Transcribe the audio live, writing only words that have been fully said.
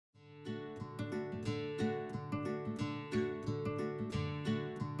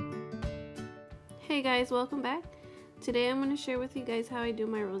Hey guys, welcome back. Today I'm going to share with you guys how I do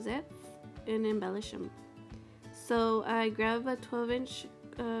my rosettes and embellish them. So I grab a 12-inch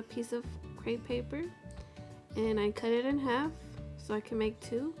piece of crepe paper and I cut it in half so I can make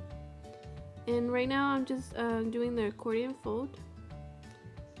two. And right now I'm just doing the accordion fold,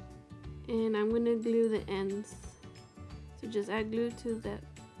 and I'm going to glue the ends. So just add glue to that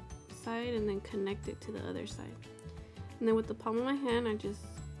side and then connect it to the other side. And then with the palm of my hand I just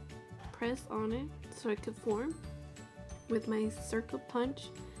press on it so it could form with my circle punch.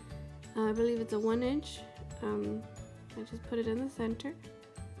 I believe it's a 1 inch. I just put it in the center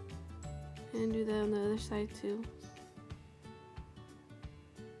and do that on the other side too.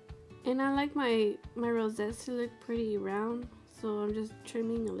 And I like my rosettes to look pretty round, so I'm just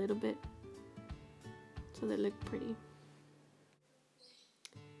trimming a little bit so they look pretty.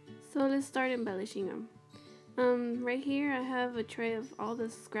 So let's start embellishing them. Right here I have a tray of all the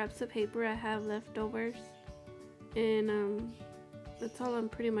scraps of paper I have leftovers, and that's all I'm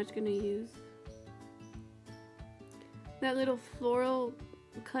pretty much gonna use. That little floral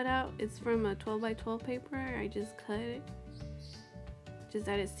cutout is from a 12 by 12 paper. I just cut it, just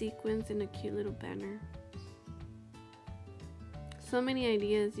added sequins and a cute little banner. So many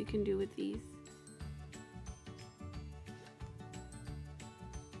ideas you can do with these.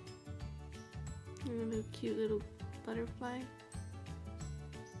 And a cute little butterfly.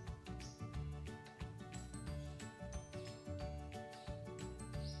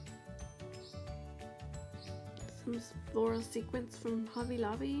 Some floral sequins from Hobby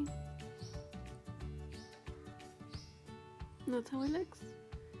Lobby. And that's how it looks.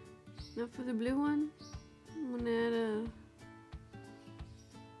 Now for the blue one, I'm gonna add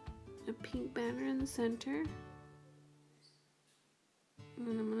a pink banner in the center. And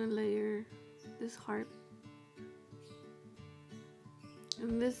then I'm gonna layer this heart.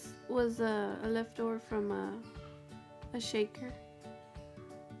 And this was a leftover from a shaker,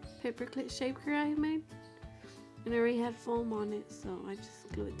 paperclip shaker I made, and I already had foam on it, so I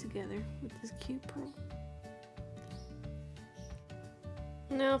just glue it together with this cute pearl.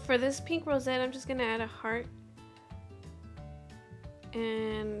 Now for this pink rosette, I'm just gonna add a heart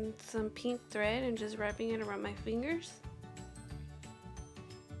and some pink thread and just wrapping it around my fingers.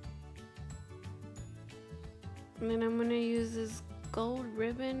 And then I'm gonna use this gold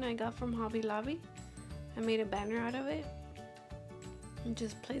ribbon I got from Hobby Lobby. I made a banner out of it and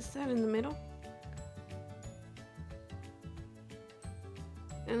just place that in the middle.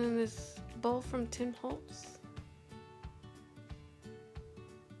 And then this bow from Tim Holtz.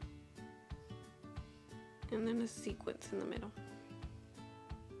 And then a sequence in the middle.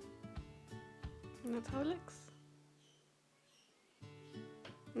 And that's how it looks.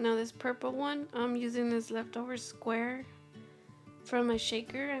 Now this purple one, I'm using this leftover square from a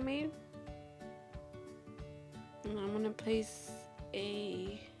shaker I made. And I'm gonna place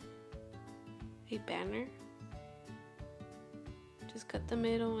a banner. Just cut the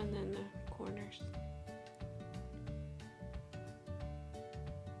middle and then the corners.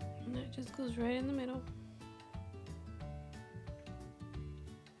 And that just goes right in the middle.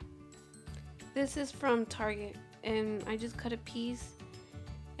 This is from Target, and I just cut a piece,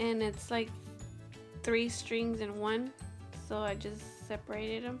 and it's like 3 strings in one, so I just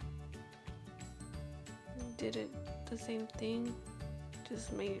separated them. Did it the same thing,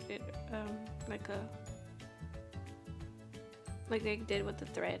 just made it like I did with the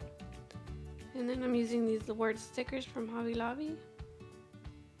thread. And then I'm using these word stickers from Hobby Lobby.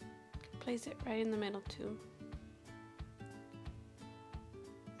 Place it right in the middle too.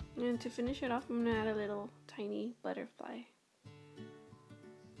 And to finish it off, I'm gonna add a little tiny butterfly.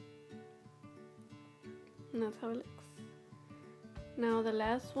 And that's how it looks. Now the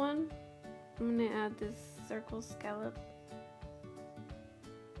last one, I'm gonna add this circle scallop.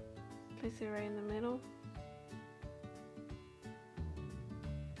 Place it right in the middle.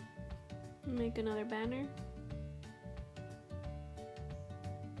 Make another banner.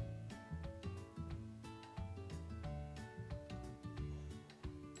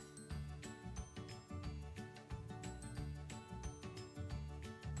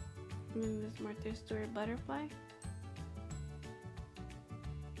 And then this Martha Stewart butterfly.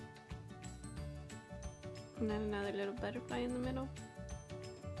 And then another little butterfly in the middle.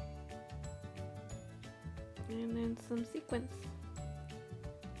 And then some sequins.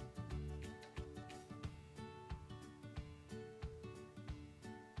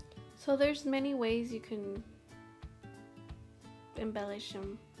 So there's many ways you can embellish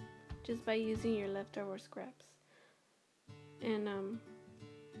them just by using your leftover scraps. And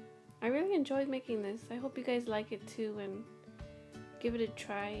I really enjoyed making this. I hope you guys like it too and give it a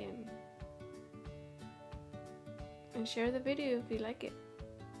try, and and share the video if you like it.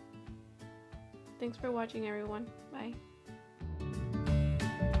 Thanks for watching, everyone. Bye.